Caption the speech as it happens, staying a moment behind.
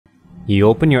You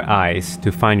open your eyes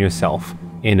to find yourself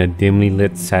in a dimly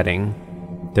lit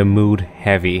setting, the mood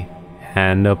heavy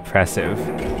and oppressive.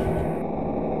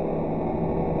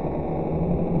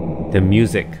 The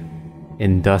music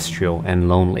industrial and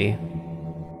lonely.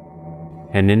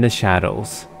 And in the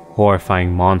shadows,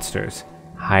 horrifying monsters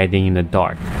hiding in the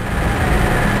dark.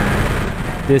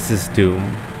 This is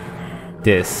Doom.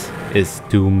 This is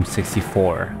Doom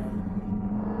 64.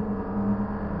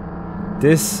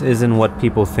 This isn't what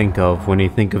people think of when they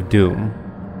think of Doom.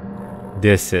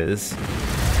 This is...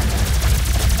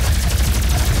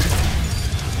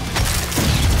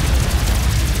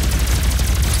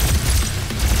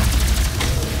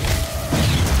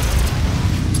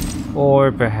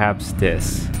 Or perhaps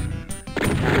this.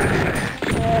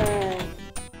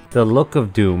 The look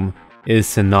of Doom is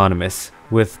synonymous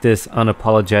with this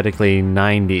unapologetically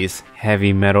 90s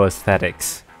heavy metal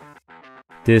aesthetics.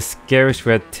 This garish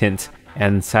red tint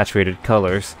and saturated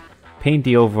colors paint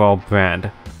the overall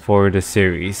brand for the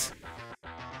series.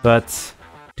 But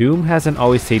Doom hasn't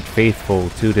always stayed faithful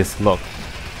to this look,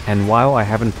 and while I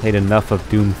haven't played enough of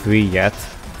Doom 3 yet,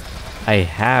 I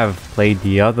have played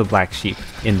the other black sheep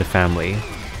in the family,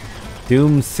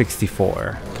 Doom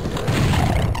 64.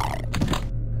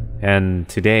 And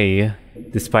today,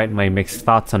 despite my mixed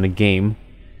thoughts on the game,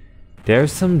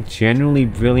 there's some genuinely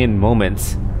brilliant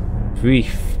moments,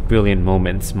 brief brilliant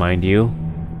moments mind you,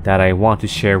 that I want to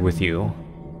share with you.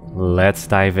 Let's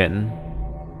dive in.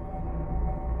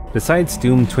 Besides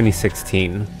Doom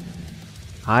 2016,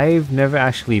 I've never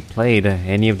actually played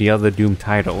any of the other Doom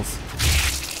titles.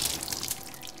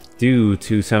 Due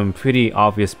to some pretty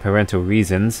obvious parental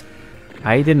reasons,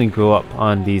 I didn't grow up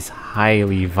on these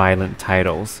highly violent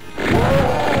titles.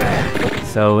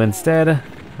 So instead,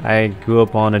 I grew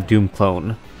up on a Doom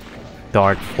clone.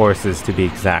 Dark Forces to be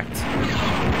exact.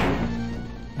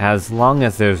 As long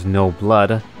as there's no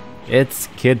blood, it's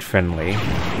kid-friendly.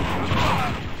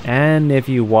 And if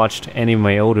you watched any of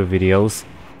my older videos,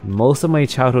 most of my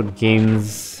childhood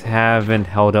games haven't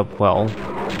held up well.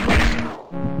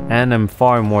 And I'm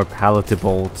far more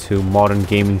palatable to modern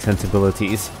gaming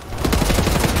sensibilities.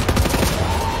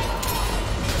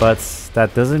 But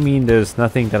that doesn't mean there's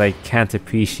nothing that I can't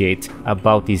appreciate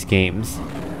about these games.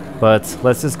 But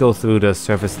let's just go through the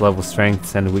surface level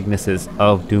strengths and weaknesses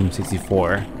of Doom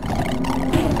 64.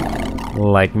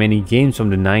 Like many games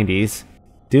from the 90s,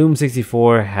 Doom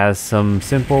 64 has some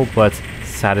simple but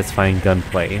satisfying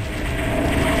gunplay.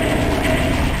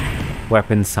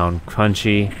 Weapons sound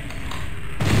crunchy,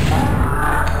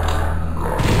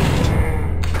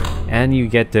 and you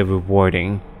get the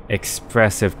rewarding,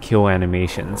 expressive kill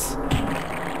animations.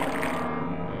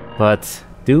 But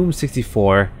Doom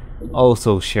 64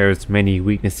 also shares many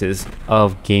weaknesses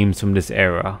of games from this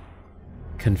era.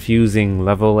 Confusing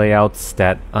level layouts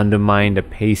that undermine the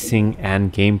pacing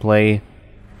and gameplay,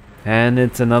 and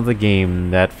it's another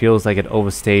game that feels like it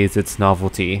overstays its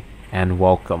novelty and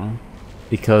welcome,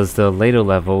 because the later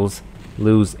levels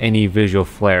lose any visual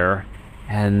flair,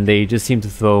 and they just seem to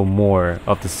throw more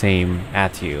of the same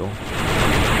at you.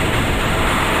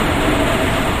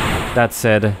 That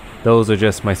said, those are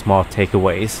just my small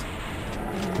takeaways.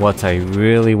 What I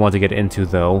really want to get into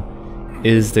though,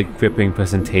 is the gripping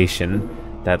presentation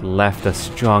that left a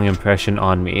strong impression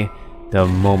on me the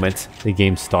moment the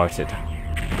game started.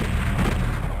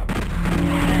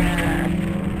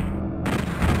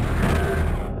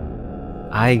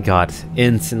 I got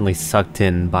instantly sucked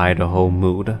in by the whole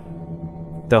mood.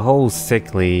 The whole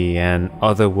sickly and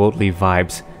otherworldly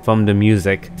vibes from the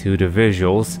music to the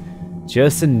visuals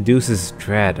just induces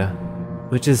dread,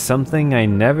 which is something I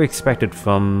never expected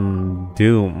from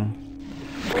Doom.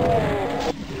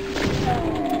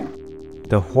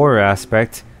 The horror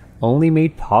aspect only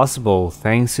made possible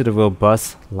thanks to the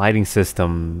robust lighting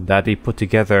system that they put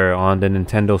together on the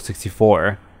Nintendo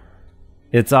 64.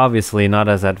 It's obviously not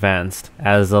as advanced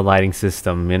as the lighting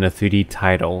system in a 3D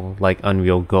title like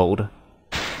Unreal Gold.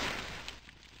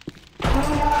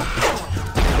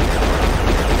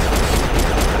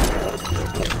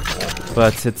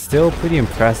 But it's still pretty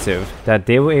impressive that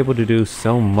they were able to do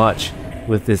so much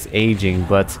with this aging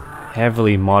but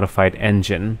heavily modified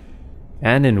engine.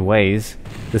 And in ways,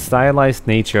 the stylized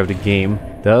nature of the game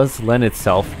does lend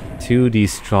itself to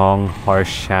these strong, harsh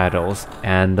shadows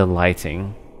and the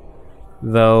lighting.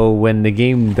 Though when the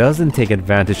game doesn't take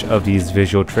advantage of these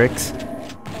visual tricks,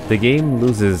 the game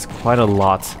loses quite a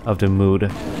lot of the mood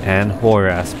and horror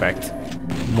aspect.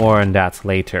 More on that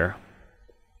later.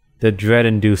 The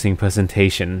dread-inducing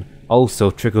presentation also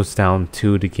trickles down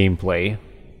to the gameplay.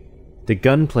 The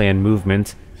gunplay and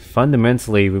movement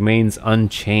fundamentally remains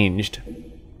unchanged.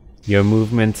 Your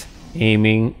movement,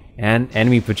 aiming, and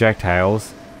enemy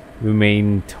projectiles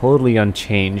remain totally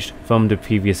unchanged from the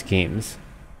previous games.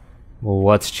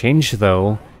 What's changed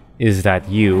though is that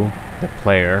you, the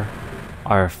player,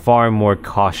 are far more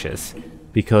cautious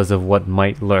because of what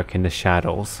might lurk in the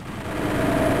shadows.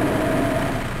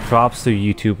 Props to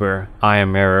YouTuber I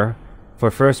Am Error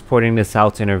for first putting this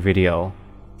out in her video.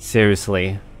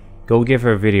 Seriously, go give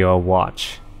her video a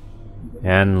watch.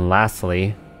 And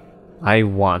lastly, I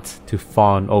want to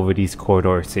fawn over these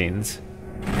corridor scenes.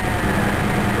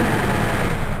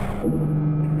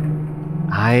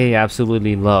 I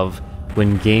absolutely love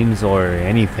when games or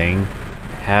anything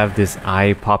have this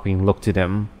eye-popping look to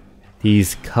them,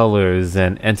 these colors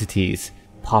and entities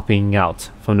popping out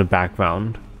from the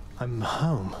background. I'm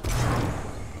home.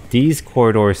 These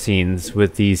corridor scenes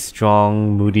with these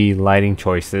strong, moody lighting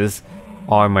choices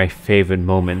are my favorite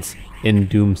moments in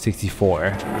Doom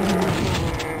 64.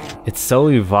 It's so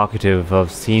evocative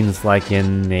of scenes like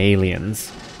in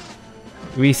Aliens.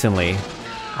 Recently,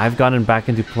 I've gotten back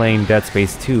into playing Dead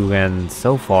Space 2 and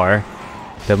so far,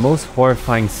 the most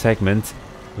horrifying segment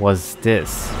was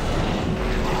this.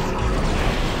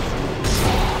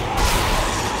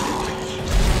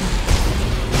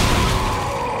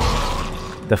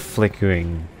 The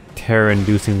flickering,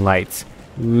 terror-inducing lights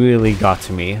really got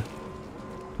to me,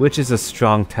 which is a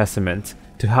strong testament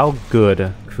to how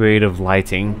good creative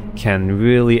lighting can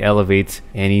really elevate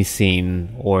any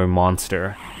scene or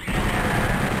monster.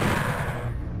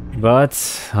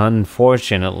 But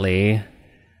unfortunately,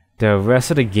 the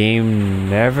rest of the game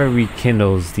never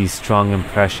rekindles these strong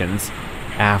impressions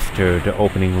after the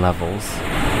opening levels.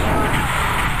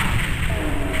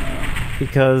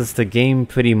 Because the game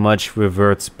pretty much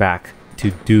reverts back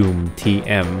to Doom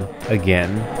TM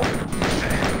again.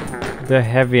 The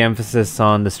heavy emphasis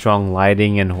on the strong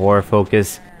lighting and horror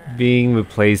focus being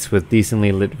replaced with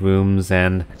decently lit rooms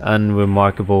and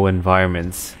unremarkable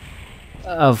environments.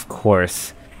 Of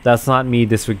course, that's not me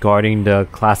disregarding the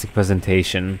classic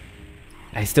presentation.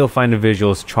 I still find the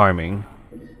visuals charming,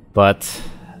 but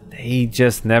they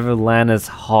just never land as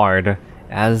hard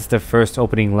as the first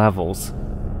opening levels.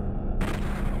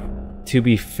 To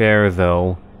be fair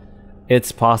though,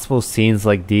 it's possible scenes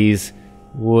like these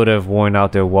would have worn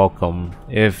out their welcome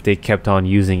if they kept on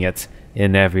using it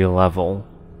in every level.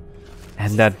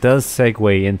 And that does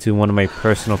segue into one of my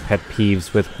personal pet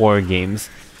peeves with horror games,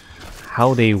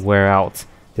 how they wear out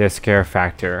their scare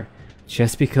factor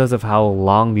just because of how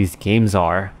long these games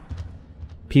are.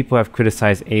 People have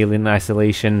criticized Alien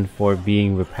Isolation for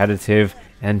being repetitive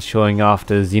and showing off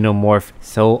the xenomorph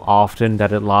so often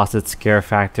that it lost its scare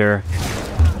factor.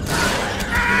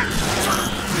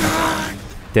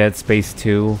 Dead Space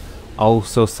 2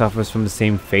 also suffers from the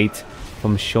same fate,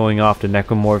 from showing off the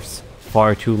necromorphs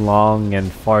far too long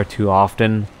and far too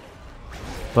often.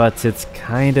 But it's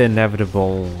kinda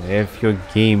inevitable if your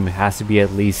game has to be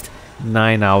at least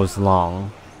 9 hours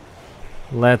long.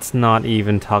 Let's not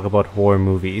even talk about horror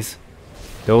movies.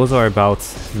 Those are about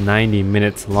 90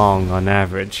 minutes long on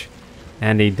average,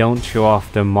 and they don't show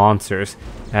off the monsters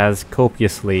as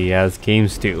copiously as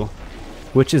games do,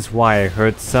 which is why I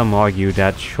heard some argue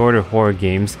that shorter horror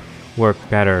games work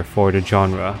better for the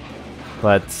genre.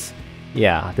 But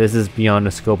yeah, this is beyond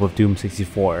the scope of Doom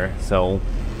 64, so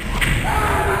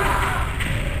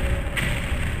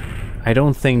I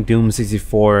don't think Doom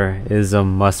 64 is a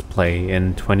must-play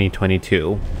in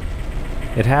 2022.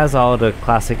 It has all the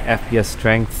classic FPS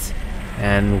strengths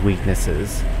and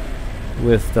weaknesses,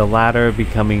 with the latter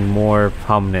becoming more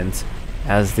prominent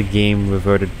as the game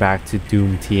reverted back to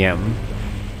Doom TM.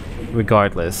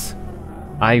 Regardless,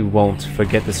 I won't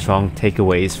forget the strong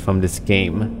takeaways from this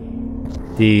game.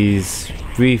 These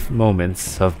brief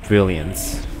moments of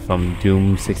brilliance from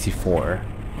Doom 64.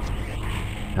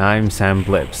 I'm Sam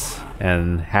Blips,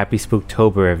 and happy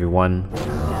Spooktober everyone.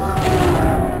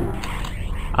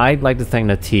 I'd like to thank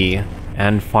the T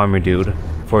and Farmer Dude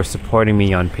for supporting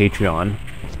me on Patreon.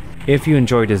 If you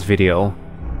enjoyed this video,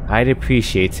 I'd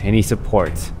appreciate any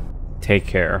support. Take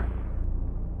care.